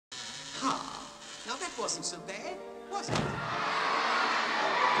wasn't so bad, was it?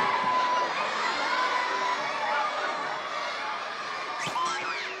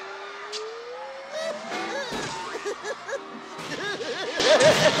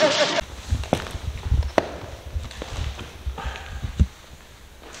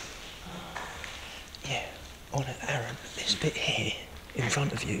 Yeah, on it, Aaron, this bit here, in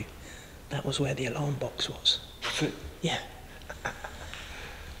front of you, that was where the alarm box was. Yeah.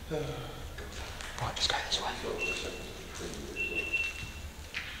 Right, let's go this way.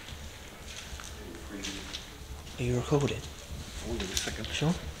 Are you recording? Hold on a second.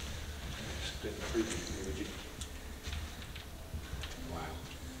 Sure. Wow.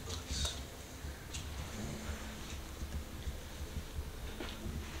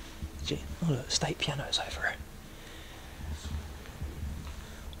 Oh look, state piano's over it.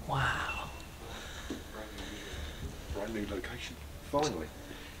 Wow. Brand new location. Finally.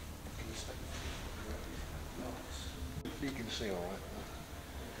 You can see all right.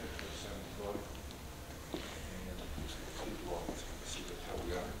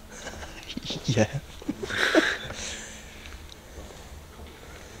 Yeah.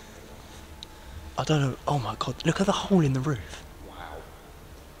 I don't know. Oh my god, look at the hole in the roof. Wow.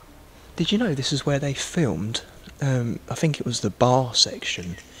 Did you know this is where they filmed? I think it was the bar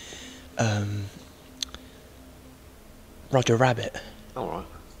section. Roger Rabbit. All right.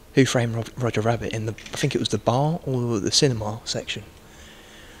 Who Framed Roger Rabbit in the? I think it was the bar or the cinema section.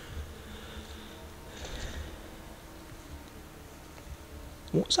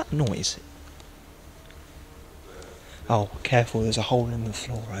 What's that noise? Oh, careful! There's a hole in the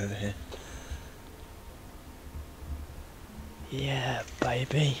floor over here. Yeah,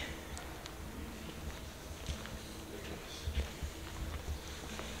 baby.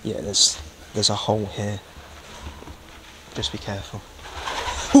 Yeah, there's a hole here. Just be careful.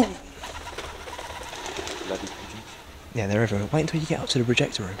 Ooh. Bloody pigeons. Yeah, they're everywhere. Wait until you get up to the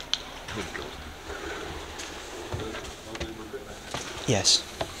projector room. Good God. Yes.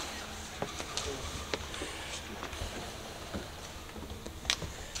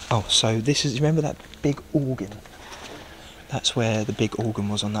 Oh, so this is, remember that big organ? That's where the big organ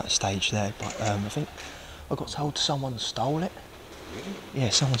was on that stage there, but I think I got told someone stole it. Really? Yeah,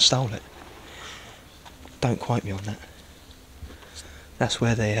 someone stole it. Don't quote me on that. That's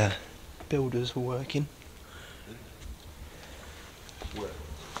where the builders were working. Where?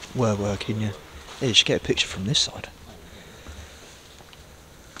 Were working, yeah. Yeah, you should get a picture from this side.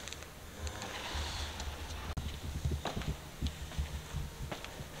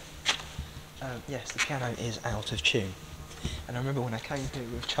 Yes, the piano is out of tune. And I remember when I came here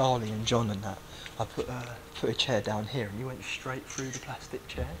with Charlie and John and that, I put a chair down here and you went straight through the plastic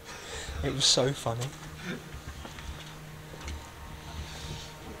chair. It was so funny.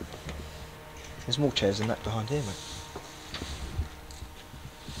 There's more chairs than that behind here, mate.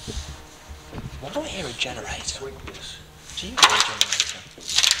 Why do I hear a generator? Do you hear a generator?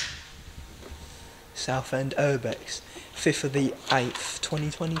 Southend Urbex, 5th of the 8th,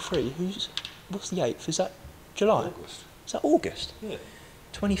 2023. What's the 8th? Is that July? August. Is that August? Yeah.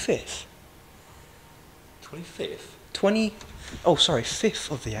 25th? 25th? Oh, sorry,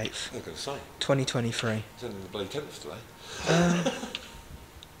 5th of the 8th. I was going to say. 2023. It's only the bloody 10th today.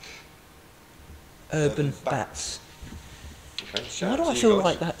 Urban Bats. Okay, Why do I feel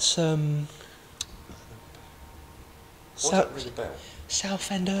like that's What's that ring a bell?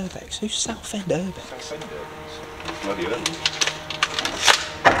 Southend Urbex? Who's Southend Urbex? Southend Urbex. Bloody hell.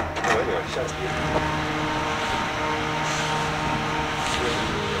 Oh, anyway, shout you.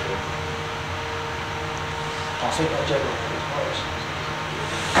 I think that general is worse.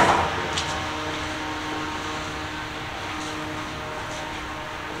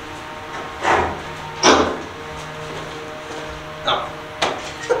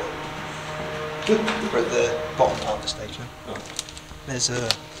 We're at the bottom part of the stage now. Oh. There's a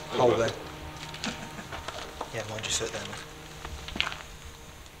hole there. Yeah, mind your foot there, man.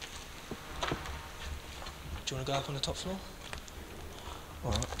 Do you want to go up on the top floor?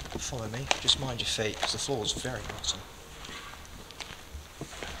 Alright, follow me. Just mind your feet, because the floor's very rotten.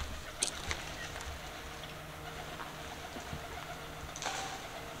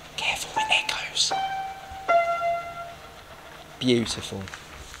 Careful, it echoes. Beautiful.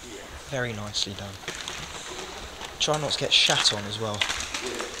 Very nicely done. Try not to get shat on as well.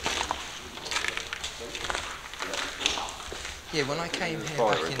 Yeah, when I came here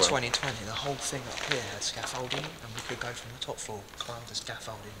back in 2020, the whole thing up here had scaffolding, and we could go from the top floor, climb the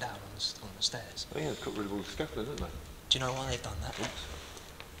scaffolding down on the stairs. Oh yeah, they've got rid of all the scaffolding, haven't they? Do you know why they've done that? Oops.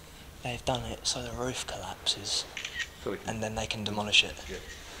 They've done it so the roof collapses, So they can, and then they can demolish it. yeah.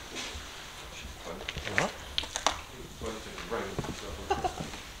 What?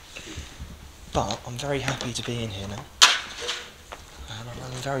 But I'm very happy to be in here now. And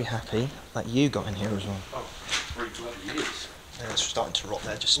I'm very happy that you got in here as well. Oh, 3 bloody years. Yeah, it's starting to rot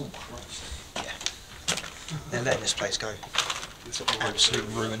there, just... Yeah. They're letting this place go. It's absolute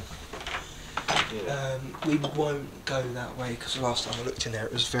ruin. Yeah. We won't go that way, because last time I looked in there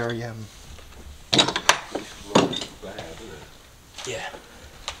it was very... It's right bad, isn't it? Yeah.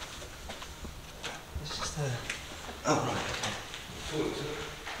 It's just oh, right, okay.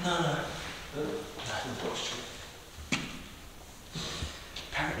 No.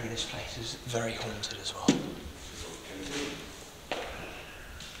 Apparently this place is very haunted as well.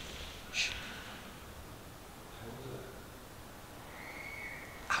 Shh.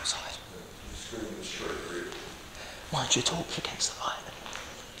 Outside. Mind you, talk against the light.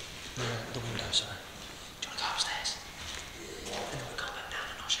 The window, sorry. Do you want to go upstairs? And then we'll come back down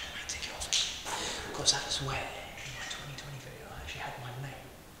and I'll show you my ticket office. Because that's where, in my 2020 video, I actually had my name.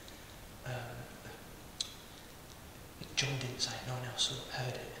 John didn't say it, no one else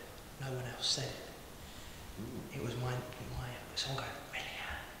heard it, no one else said it. It was my someone going,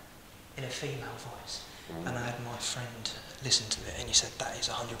 Millian, in a female voice. And I had my friend listen to it and he said that is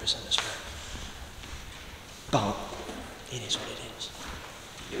 100% a spirit. But it is what it is.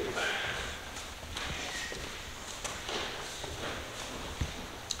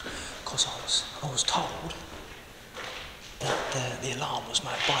 Because I was told that the alarm was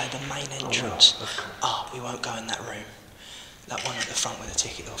made by the main entrance. We won't go in that room. That one at the front with the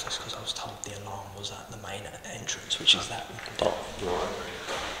ticket office, because I was told the alarm was at the main entrance, which is that we can do.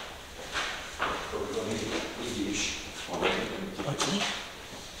 Hopefully.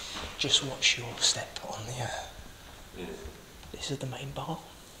 Just watch your step on the... This is the main bar.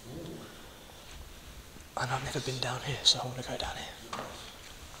 And I've never been down here, so I want to go down here.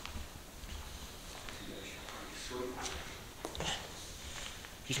 Yeah.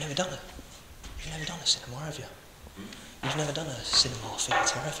 You've never done a cinema, have you? You've never done a cinema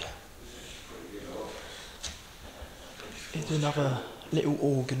theatre, have you? There's another little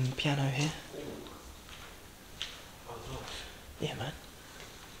organ piano here. Yeah, man.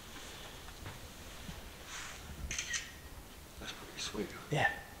 That's pretty sweet. Yeah.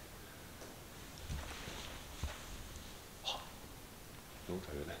 Don't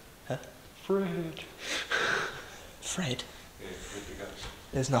over there. Huh? Fred. Fred? Yeah, Fred the Ghost.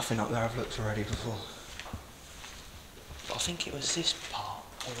 There's nothing up there I've looked already before. But I think it was this part,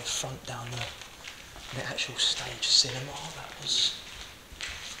 or the front down the actual stage cinema, that was...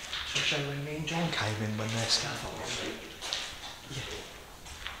 Should I show you when me and John came in when their scaffolding? Yeah.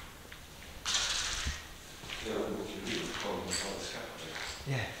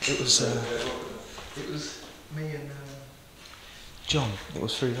 Yeah, it was me and John. It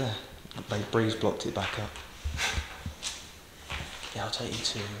was through there. They breeze blocked it back up. Yeah, I'll take you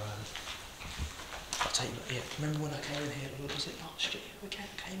to. Yeah. Remember when I came in here? Was it last year? We came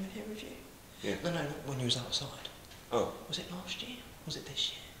in here with you. Yeah. No, not when you was outside. Oh. Was it last year? Was it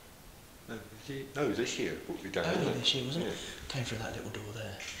this year? No, it was this year. What we done? Early this year, wasn't Yeah. it? Came through that little door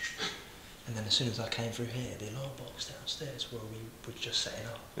there. And then as soon as I came through here, the alarm box downstairs where we were just setting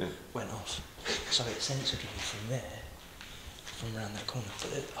up went off. So it censored you from there, from around that corner.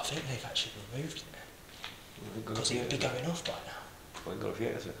 But I think they've actually removed it. Because it would be going off by now. I ain't got off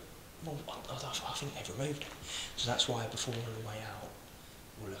yet, is it? Well, I think they've removed it. So that's why before on the way out,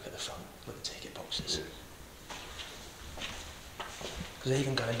 we'll look at the front with the ticket boxes. Because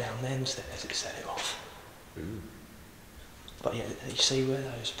even going down them stairs, it set it off. Ooh. But yeah, you see where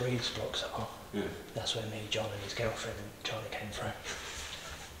those breeze blocks are? Yeah. That's where me, John and his girlfriend and Charlie came through.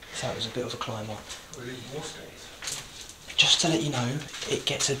 So it was a bit of a climb up. More stairs. Just to let you know, it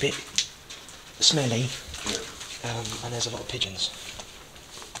gets a bit smelly, Yeah. and there's a lot of pigeons.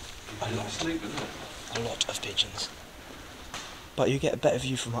 A lot of pigeons. But you get a better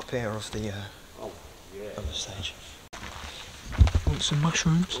view from up here of the of the stage. Want some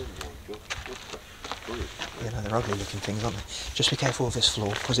mushrooms? Oh my God. Yeah, no, they're ugly looking things, aren't they? Just be careful of this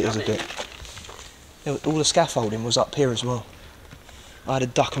floor, because it is a bit... All the scaffolding was up here as well. I had to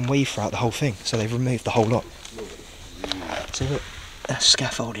duck and weave throughout the whole thing, so they've removed the whole lot. See, look, that's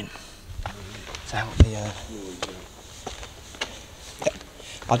scaffolding. To help me, yeah.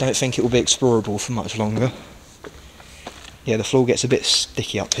 I don't think it will be explorable for much longer. Yeah, the floor gets a bit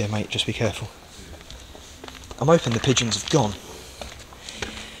sticky up here, mate, just be careful. I'm hoping the pigeons have gone.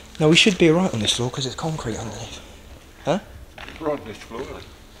 No, we should be alright on this floor because it's concrete underneath. Huh? Right on this floor, isn't it?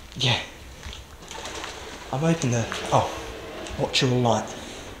 Yeah. I'm hoping the... Oh, watch your light.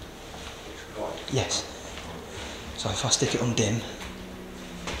 Yes. So if I stick it on dim...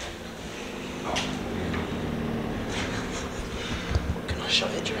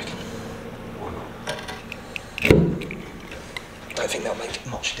 think they'll make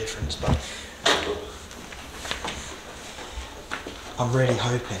much difference, but I'm really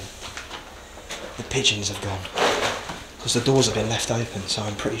hoping the pigeons have gone, because the doors have been left open, so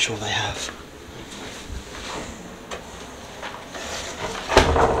I'm pretty sure they have.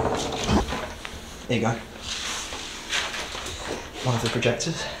 Here you go. One of the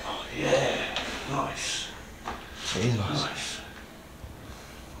projectors. Oh yeah, nice. It is nice.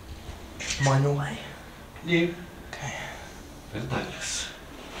 Am I in your way? You? Okay. Nice.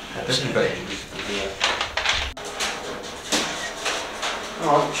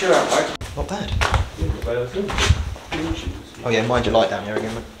 Oh, chill out, mate. Not bad. Yeah, Oh yeah, mind your light down here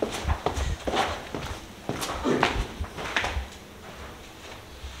again, mate.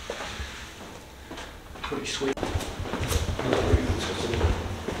 pretty sweet.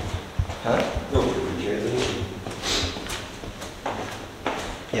 Huh? Not really,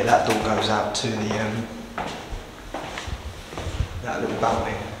 Yeah, that door goes out to the that little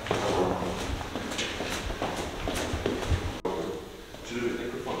balcony.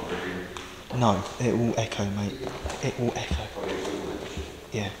 No, it will echo, mate. It will echo.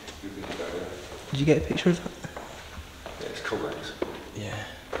 Yeah. Did you get a picture of that? Yeah, it's cool, that is. Yeah.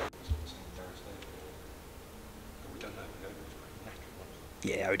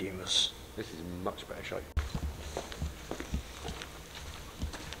 Yeah, Odeon was. This is in much better shape.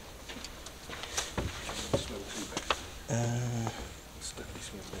 Smell too bad. It's definitely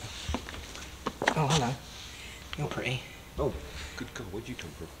smells better. Oh, hello. You're pretty. Oh, good God, where'd you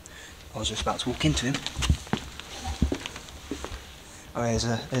come from? I was just about to walk into him. Oh,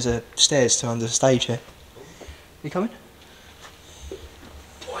 there's a stairs to under the stage here. You coming?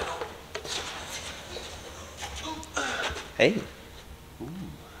 Why not? Hey. Ooh.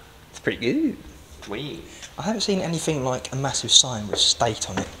 It's pretty good. Wee. I haven't seen anything like a massive sign with state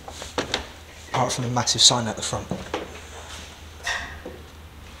on it. Apart from the massive sign at the front.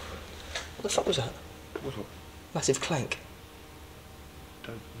 What the fuck was that? What's what? Massive clank.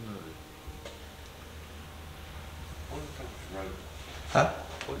 Don't know. Why does it sound like it's raining? Huh?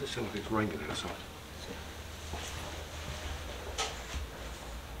 Why does it sound like it's raining outside?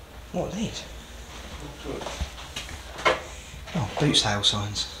 What are these? Good. Oh, boot sale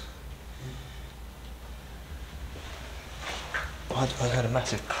signs. I heard a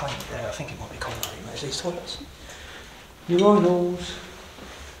massive clank there. I think it might be common use these toilets. Urinals.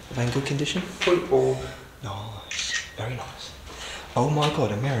 Are they in good condition? Football. Nice. Very nice. Oh my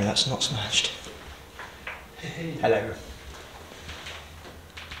god, a mirror that's not smashed. Hello.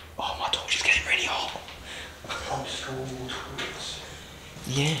 Oh, my torch is getting really hot. Old school toilets.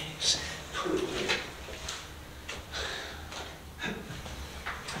 Yes.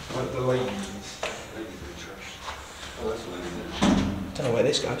 Like the ladies. Ladies in trash. Oh, that's the ladies. Don't know where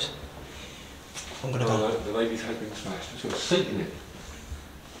this goes. I'm gonna go. No, the ladies has been smashed. It's got a seat in it.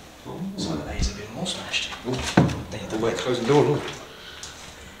 Oh. Some of the ladies have been more smashed. Oh. They Wait, close the door, look.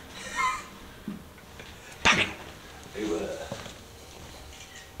 Bang!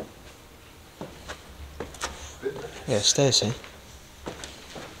 Yeah, stairs, see?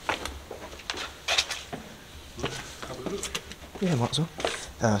 Have a look. Yeah, might as well.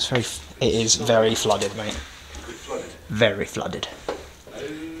 It is very flooded, mate. Good flooded. Very flooded. Oh,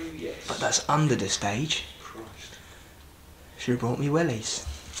 yes. But that's under the stage. Christ. Should have brought me wellies.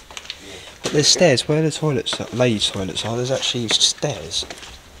 Yeah. But there's stairs. Where the toilets, ladies' toilets are, there's actually stairs.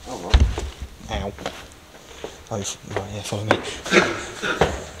 Oh, right. Ow. Oh, right, yeah, follow me.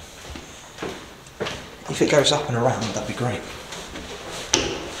 If it goes up and around, that'd be great.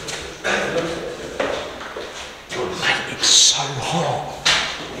 Mate, it's so hot.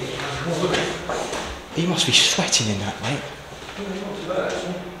 You must be sweating in that, mate.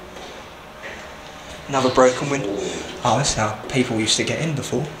 Another broken window. Oh, that's how people used to get in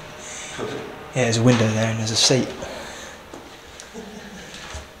before. Yeah, there's a window there and there's a seat.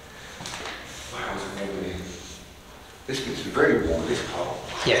 This bit's very warm, this car.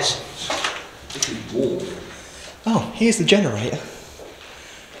 Yes. This is warm. Oh, here's the generator.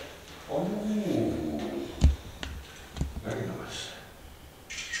 Oh. Very nice.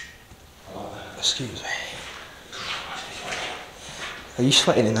 I like that. Excuse me. Are you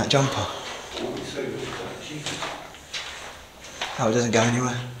sweating in that jumper? Oh, it's so good. Jesus. Oh, it doesn't go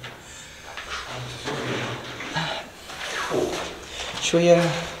anywhere. Shall we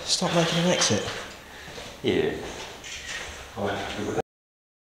start making an exit? Yeah. I'm happy with that.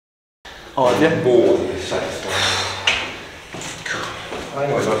 Oh, yeah. More than satisfying.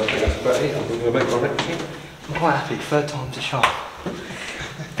 Anyway, I think that's about it. I'm going to make my next I'm quite happy, third time's a charm.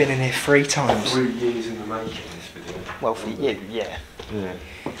 Been in here 3 times. 3 years in the making, this video. Well, for you, yeah. Yeah.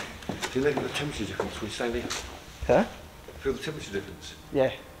 Do you think the temperature difference we staying here? Huh? Feel the temperature difference?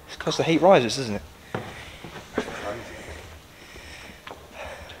 Yeah, it's because the heat rises, isn't it?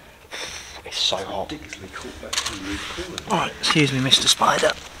 It's so hot. Ridiculously cool back to the roof corner. Alright, excuse me, Mr.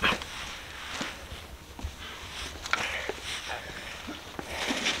 Spider.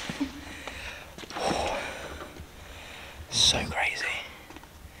 So crazy.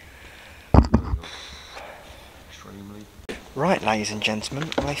 Extremely. Right, ladies and gentlemen,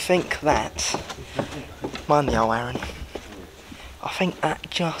 I think that, mind the old Aaron, I think that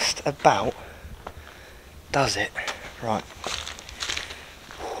just about does it. Right.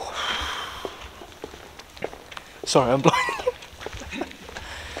 Sorry, I'm blind.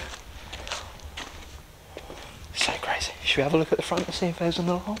 So crazy. Should we have a look at the front and see if there's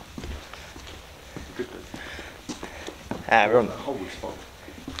another hole? Good. Aaron. That hole we spotted.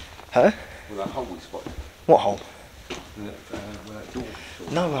 Huh? Well, that hole we spotted. What hole? Where that door.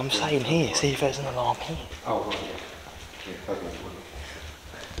 No, I'm saying here, see if there's an alarm here. Oh, right, yeah. Yeah, that one.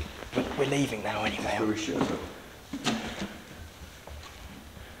 We're leaving now anyway. Where we should have.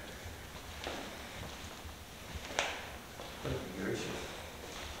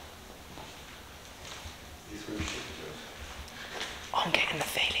 I'm getting the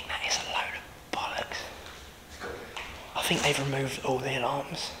feeling that is a load of bollocks. I think they've removed all the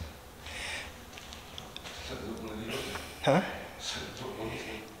alarms. Huh?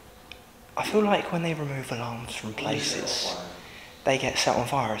 I feel like when they remove alarms from places, they get set on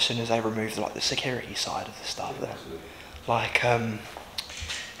fire as soon as they remove like the security side of the stuff there. Like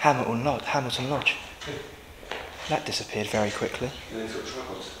Hamilton Lodge. That disappeared very quickly. And they've got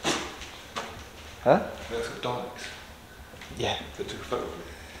tripods. Huh? They've got Daleks. Yeah. They took a photo of it.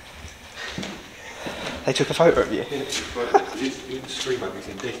 They took a photo of you? Yeah, they took a photo. In the stream up, he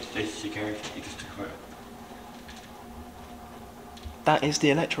said, this is your character. He just took a photo. That is the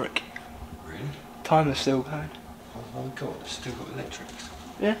electric. Really? Timer's still going. Oh my god, it's still got electrics.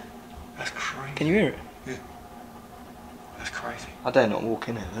 Yeah. That's crazy. Can you hear it? Yeah. That's crazy. I dare not walk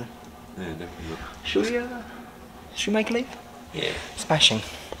in it though. Yeah, definitely not. Should we make a leave? Yeah. Smashing.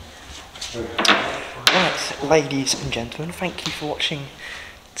 Right, ladies and gentlemen, thank you for watching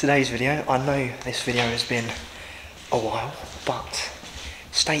today's video. I know this video has been a while, but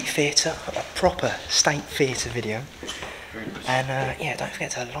State Theatre, a proper State Theatre video. And yeah, don't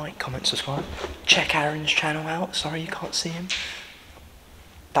forget to like, comment, subscribe. Check Aaron's channel out. Sorry you can't see him.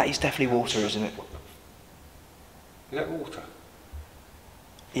 That is definitely water, isn't it? Is that water?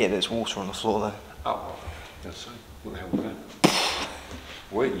 Yeah, there's water on the floor there. Oh, that's so. What the hell was that?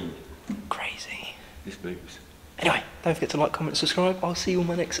 Wait. Crazy. This moves. Anyway, don't forget to like, comment, subscribe. I'll see you on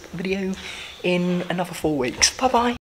my next video in another 4 weeks. Bye bye.